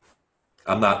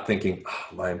 I'm not thinking,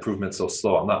 my improvement's so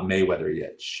slow. I'm not Mayweather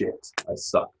yet. Shit, I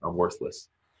suck. I'm worthless.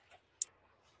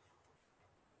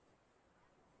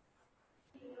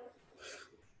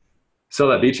 Sell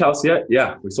that beach house yet?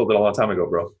 Yeah, we sold it a long time ago,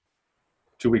 bro.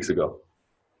 2 weeks ago.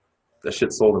 That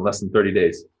shit sold in less than 30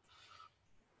 days.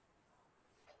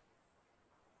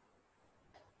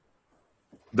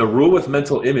 The rule with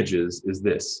mental images is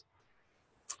this.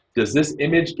 Does this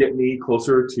image get me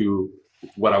closer to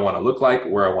what I want to look like,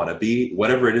 where I want to be,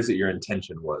 whatever it is that your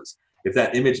intention was? If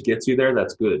that image gets you there,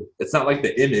 that's good. It's not like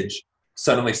the image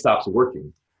suddenly stops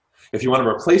working. If you want to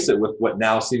replace it with what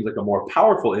now seems like a more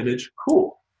powerful image,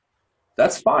 cool.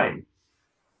 That's fine.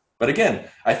 But again,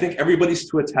 I think everybody's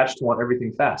too attached to want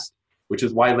everything fast, which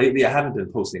is why lately I haven't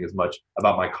been posting as much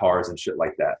about my cars and shit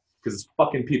like that, because it's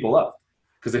fucking people up.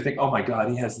 Because they think, oh my God,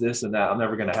 he has this and that. I'm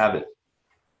never going to have it.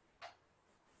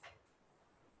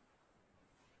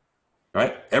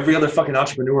 Right? Every other fucking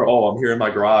entrepreneur, oh, I'm here in my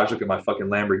garage, look at my fucking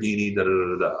Lamborghini, da da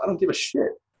da da. I don't give a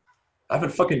shit. I haven't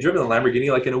fucking driven a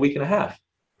Lamborghini like in a week and a half.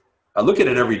 I look at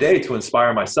it every day to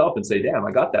inspire myself and say, damn,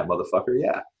 I got that motherfucker,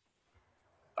 yeah.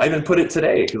 I even put it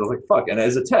today because I was like, fuck, and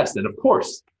as a test. And of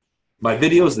course, my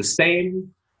video is the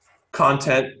same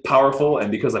content, powerful,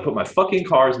 and because I put my fucking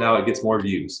cars now, it gets more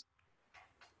views.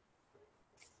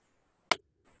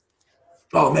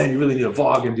 Oh man, you really need to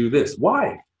vlog and do this.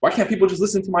 Why? Why can't people just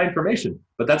listen to my information?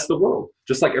 But that's the world.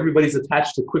 Just like everybody's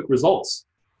attached to quick results,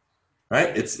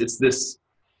 right? It's this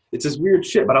weird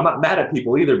shit. But I'm not mad at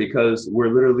people either because we're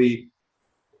literally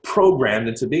programmed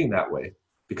into being that way.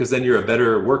 Because then you're a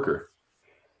better worker.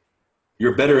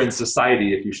 You're better in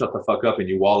society if you shut the fuck up and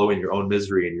you wallow in your own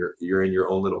misery and you're in your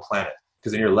own little planet.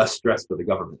 Because then you're less stressed for the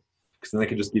government. Because then they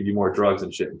can just give you more drugs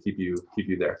and shit and keep you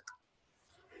there.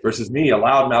 Versus me, a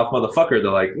loudmouth motherfucker, they're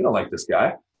like, we don't like this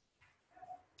guy.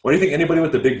 What do you think anybody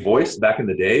with a big voice back in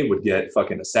the day would get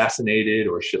fucking assassinated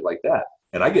or shit like that?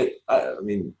 And I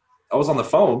was on the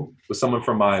phone with someone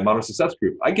from my Modern Success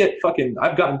group. I've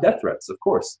gotten death threats, of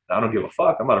course. I don't give a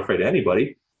fuck. I'm not afraid of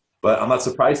anybody. But I'm not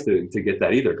surprised to get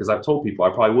that either because I've told people I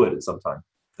probably would at some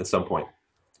point.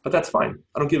 But that's fine.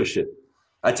 I don't give a shit.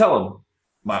 I tell them,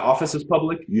 my office is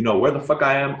public. You know where the fuck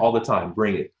I am all the time.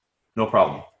 Bring it. No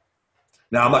problem.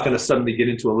 Now, I'm not going to suddenly get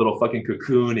into a little fucking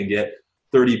cocoon and get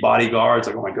 30 bodyguards.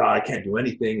 Like, oh my God, I can't do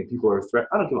anything. And people are a threat.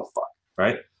 I don't give a fuck,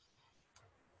 right?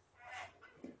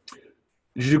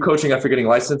 Did you do coaching after getting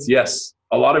licensed? Yes.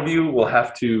 A lot of you will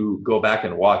have to go back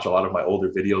and watch a lot of my older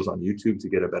videos on YouTube to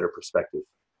get a better perspective,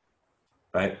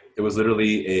 right? It was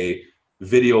literally a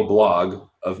video blog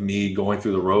of me going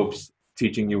through the ropes,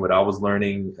 teaching you what I was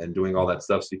learning and doing all that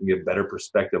stuff so you can get better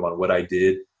perspective on what I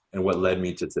did and what led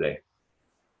me to today.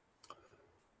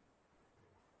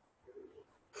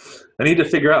 I need to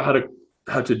figure out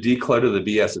how to declutter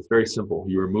the BS. It's very simple.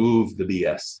 You remove the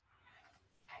BS.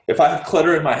 If I have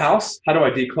clutter in my house, how do I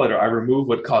declutter? I remove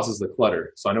what causes the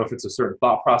clutter. So I know if it's a certain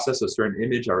thought process, a certain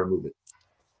image, I remove it.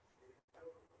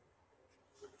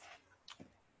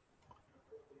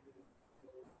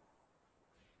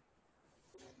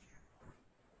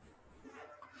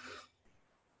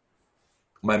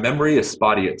 My memory is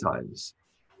spotty at times.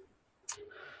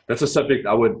 That's a subject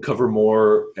I would cover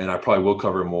more, and I probably will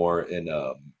cover more in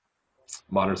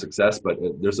Modern Success, but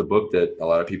there's a book that a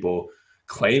lot of people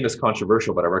claim is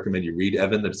controversial, but I recommend you read,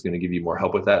 Evan, that's going to give you more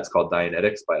help with that. It's called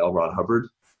Dianetics by L. Ron Hubbard,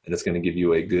 and it's going to give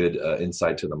you a good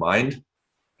insight to the mind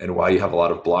and why you have a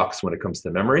lot of blocks when it comes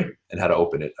to memory and how to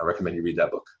open it. I recommend you read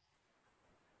that book.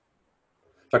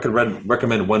 If I could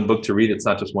recommend one book to read, it's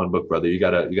not just one book, brother. You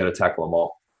gotta tackle them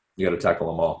all. You gotta tackle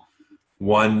them all.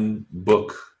 One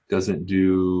book doesn't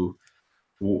do.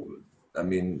 I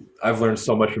mean, I've learned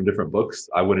so much from different books.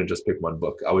 I wouldn't just pick one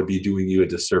book. I would be doing you a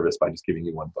disservice by just giving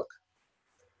you one book.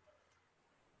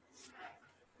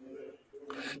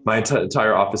 My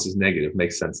entire office is negative.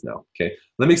 Makes sense now. Okay.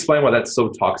 Let me explain why that's so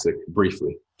toxic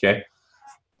briefly. Okay.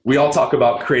 We all talk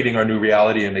about creating our new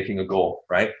reality and making a goal,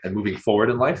 right? And moving forward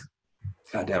in life.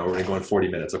 God damn, we're already going 40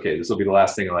 minutes. Okay. This will be the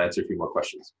last thing. I'll answer a few more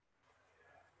questions.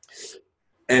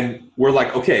 And we're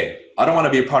like, okay, I don't want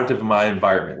to be a product of my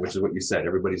environment, which is what you said.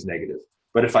 Everybody's negative.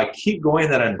 But if I keep going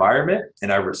in that environment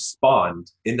and I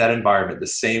respond in that environment the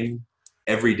same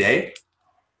every day,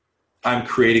 I'm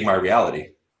creating my reality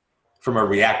from a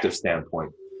reactive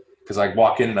standpoint. Because I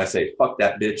walk in and I say, fuck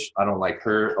that bitch. I don't like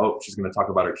her. Oh, she's going to talk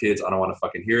about her kids. I don't want to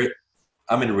fucking hear it.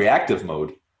 I'm in reactive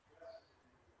mode.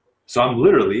 So I'm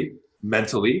literally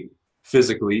mentally,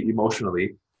 physically,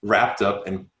 emotionally wrapped up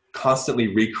and constantly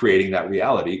recreating that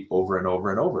reality over and over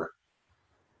and over.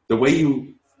 The way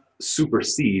you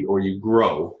supersede or you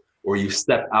grow or you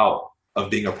step out of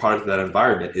being a product of that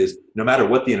environment is no matter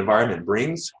what the environment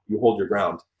brings, you hold your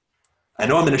ground. I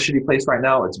know I'm in a shitty place right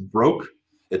now. It's broke,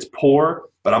 it's poor,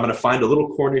 but I'm going to find a little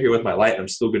corner here with my light and I'm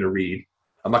still going to read.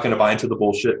 I'm not going to buy into the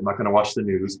bullshit. I'm not going to watch the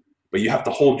news, but you have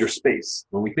to hold your space.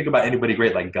 When we think about anybody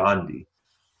great like Gandhi,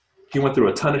 he went through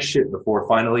a ton of shit before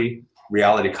finally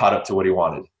reality caught up to what he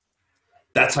wanted.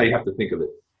 That's how you have to think of it,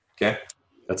 okay?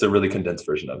 That's a really condensed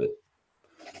version of it.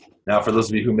 Now, for those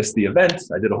of you who missed the event,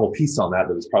 I did a whole piece on that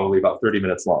was probably about 30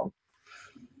 minutes long.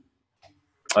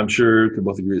 I'm sure you can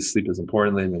both agree that sleep is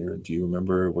important. Do you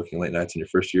remember working late nights in your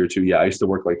first year or two? Yeah, I used to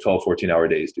work like 12, 14-hour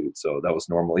days, dude. So that was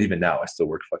normal. Even now, I still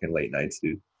work fucking late nights,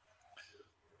 dude.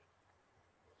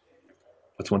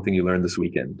 What's one thing you learned this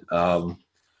weekend? How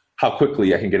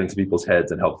quickly I can get into people's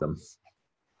heads and help them.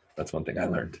 That's one thing I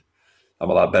learned. I'm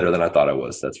a lot better than I thought I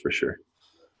was, that's for sure.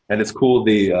 And it's cool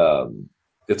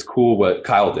it's cool what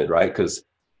Kyle did, right? Because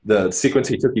the sequence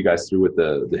he took you guys through with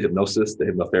the hypnosis, the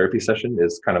hypnotherapy session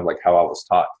is kind of like how I was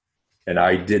taught. And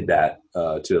I did that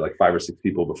to like 5 or 6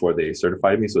 people before they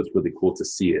certified me. So it's really cool to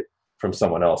see it from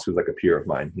someone else who's like a peer of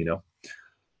mine, you know?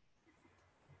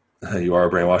 You are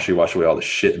a brainwasher. You wash away all the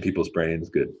shit in people's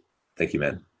brains. Good. Thank you,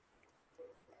 man.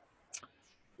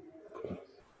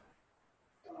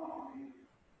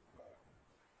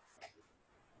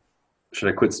 Should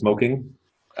I quit smoking?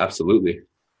 Absolutely.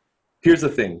 Here's the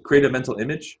thing. Create a mental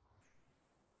image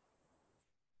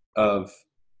of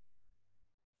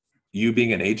you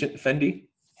being an agent, Fendi,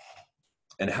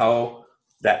 and how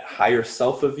that higher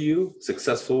self of you,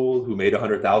 successful, who made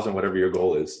 100,000, whatever your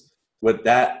goal is, would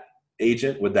that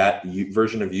agent, would that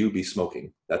version of you be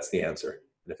smoking? That's the answer.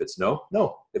 And if it's no,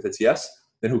 no. If it's yes,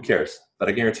 then who cares? But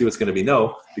I guarantee you it's going to be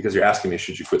no, because you're asking me,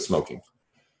 should you quit smoking?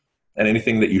 And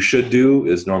anything that you should do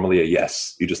is normally a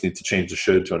yes. You just need to change the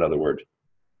should to another word.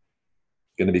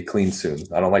 Going to be clean soon.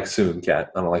 I don't like soon, Kat.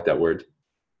 I don't like that word.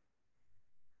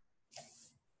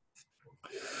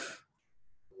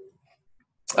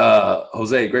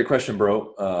 Jose, great question,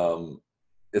 bro.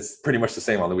 It's pretty much the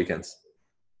same on the weekends.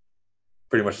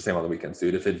 Pretty much the same on the weekends,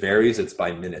 dude. If it varies, it's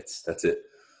by minutes. That's it.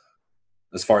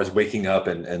 As far as waking up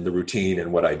and the routine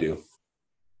and what I do.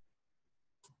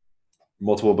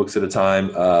 Multiple books at a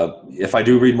time. If I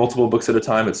do read multiple books at a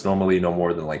time, it's normally no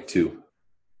more than like 2.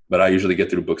 But I usually get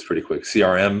through books pretty quick.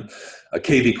 CRM,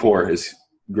 KV Core is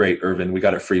great, Irvin. We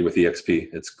got it free with EXP.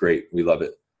 It's great. We love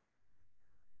it.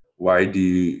 Why do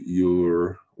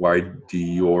you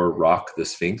rock the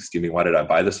Sphinx? Do you mean why did I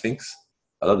buy the Sphinx?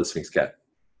 I love the Sphinx cat.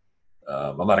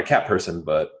 I'm not a cat person,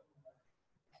 but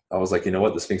I was like, you know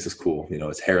what? The Sphinx is cool. You know,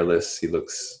 it's hairless. He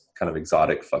looks kind of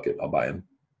exotic. Fuck it. I'll buy him.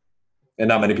 And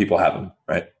not many people have him,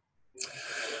 right?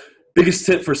 Biggest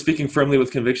tip for speaking firmly with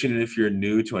conviction if you're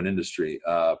new to an industry,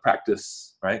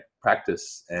 practice, right?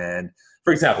 Practice. And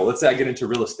for example, let's say I get into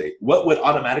real estate. What would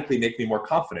automatically make me more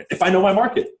confident? If I know my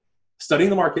market, studying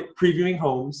the market, previewing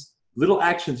homes, little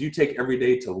actions you take every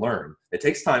day to learn. It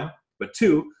takes time, but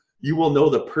 2, you will know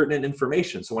the pertinent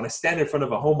information. So when I stand in front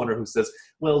of a homeowner who says,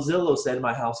 well, Zillow said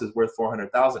my house is worth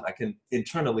 400,000, I can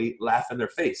internally laugh in their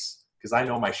face because I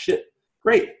know my shit.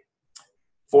 Great.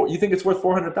 You think it's worth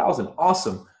 400,000?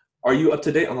 Awesome. Are you up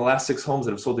to date on the last 6 homes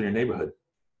that have sold in your neighborhood?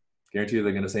 Guarantee you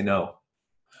they're going to say no.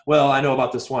 Well, I know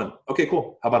about this one. Okay,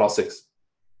 cool. How about all 6?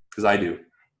 Because I do.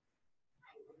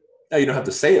 Now, you don't have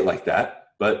to say it like that,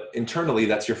 but internally,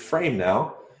 that's your frame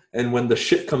now. And when the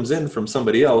shit comes in from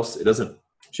somebody else, it doesn't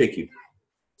shake you.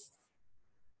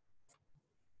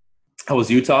 How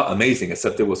was Utah? Amazing,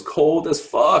 except it was cold as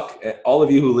fuck. All of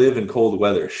you who live in cold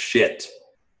weather, shit.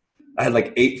 I had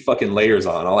like 8 fucking layers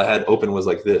on. All I had open was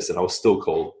like this, and I was still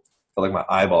cold. I felt like my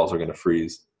eyeballs were going to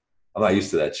freeze. I'm not used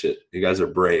to that shit. You guys are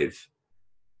brave.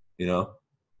 You know?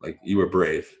 Like, you were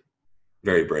brave.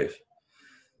 Very brave.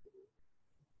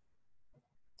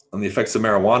 On the effects of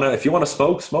marijuana, if you want to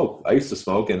smoke, smoke. I used to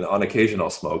smoke, and on occasion I'll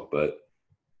smoke, but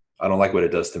I don't like what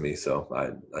it does to me, so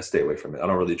I stay away from it. I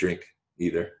don't really drink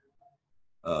either.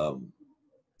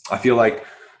 I feel like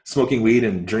smoking weed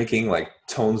and drinking like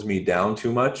tones me down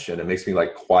too much, and it makes me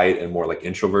like quiet and more like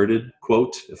introverted,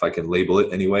 quote, if I can label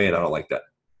it anyway, and I don't like that.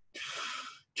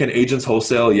 Can agents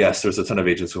wholesale? Yes, there's a ton of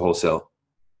agents who wholesale.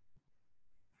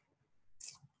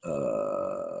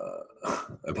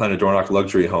 I plan to door knock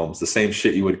luxury homes. The same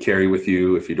shit you would carry with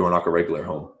you if you door knock a regular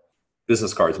home.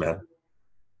 Business cards, man.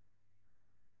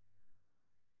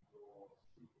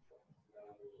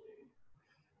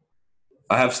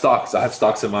 I have stocks. I have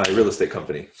stocks in my real estate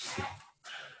company.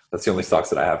 That's the only stocks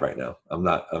that I have right now.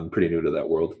 I'm pretty new to that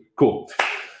world. Cool.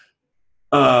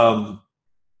 I'll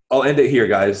end it here,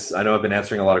 guys. I know I've been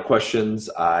answering a lot of questions.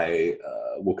 I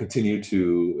will continue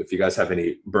to, if you guys have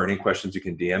any burning questions, you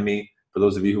can DM me. For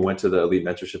those of you who went to the Elite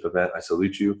Mentorship event, I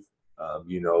salute you.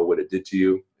 You know what it did to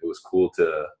you. It was cool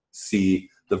to see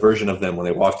the version of them when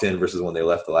they walked in versus when they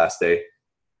left the last day.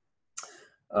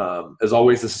 As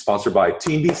always, this is sponsored by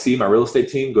Team BC, my real estate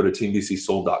team. Go to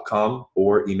teambcsold.com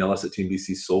or email us at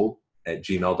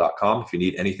teambcsold@gmail.com. If you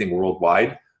need anything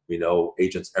worldwide, we know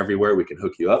agents everywhere. We can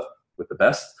hook you up with the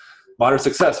best. Modern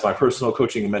Success, my personal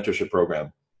coaching and mentorship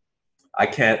program. I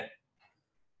can't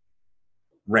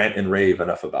rant and rave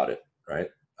enough about it, right?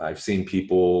 I've seen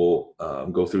people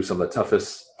go through some of the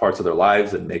toughest parts of their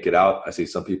lives and make it out. I see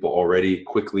some people already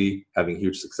quickly having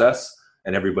huge success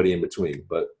and everybody in between.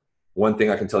 But one thing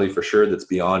I can tell you for sure that's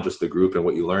beyond just the group and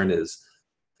what you learn is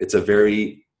it's a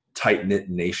very tight-knit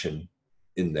nation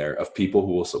in there of people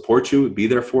who will support you, be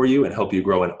there for you, and help you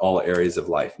grow in all areas of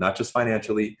life, not just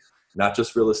financially, not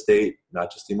just real estate,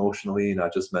 not just emotionally,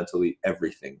 not just mentally,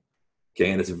 everything.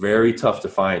 Okay, and it's very tough to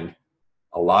find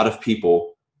a lot of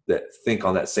people that think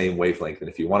on that same wavelength. And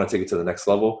if you want to take it to the next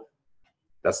level,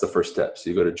 that's the first step. So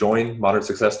you go to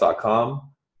joinmodernsuccess.com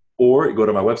or you go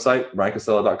to my website,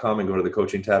 briancastella.com, and go to the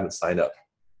coaching tab and sign up.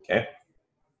 Okay.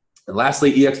 And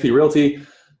lastly, EXP Realty.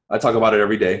 I talk about it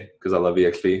every day because I love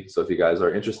EXP. So if you guys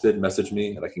are interested, message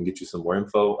me and I can get you some more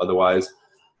info. Otherwise,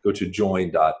 go to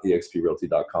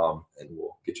join.exprealty.com and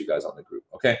we'll get you guys on the group.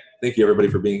 Okay. Thank you everybody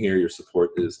for being here. Your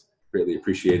support is greatly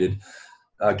appreciated.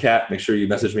 Kat, make sure you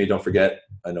message me. Don't forget.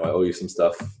 I know I owe you some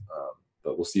stuff,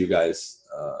 but we'll see you guys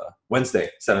Wednesday,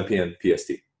 7 p.m.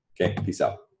 PST. Okay. Peace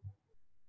out.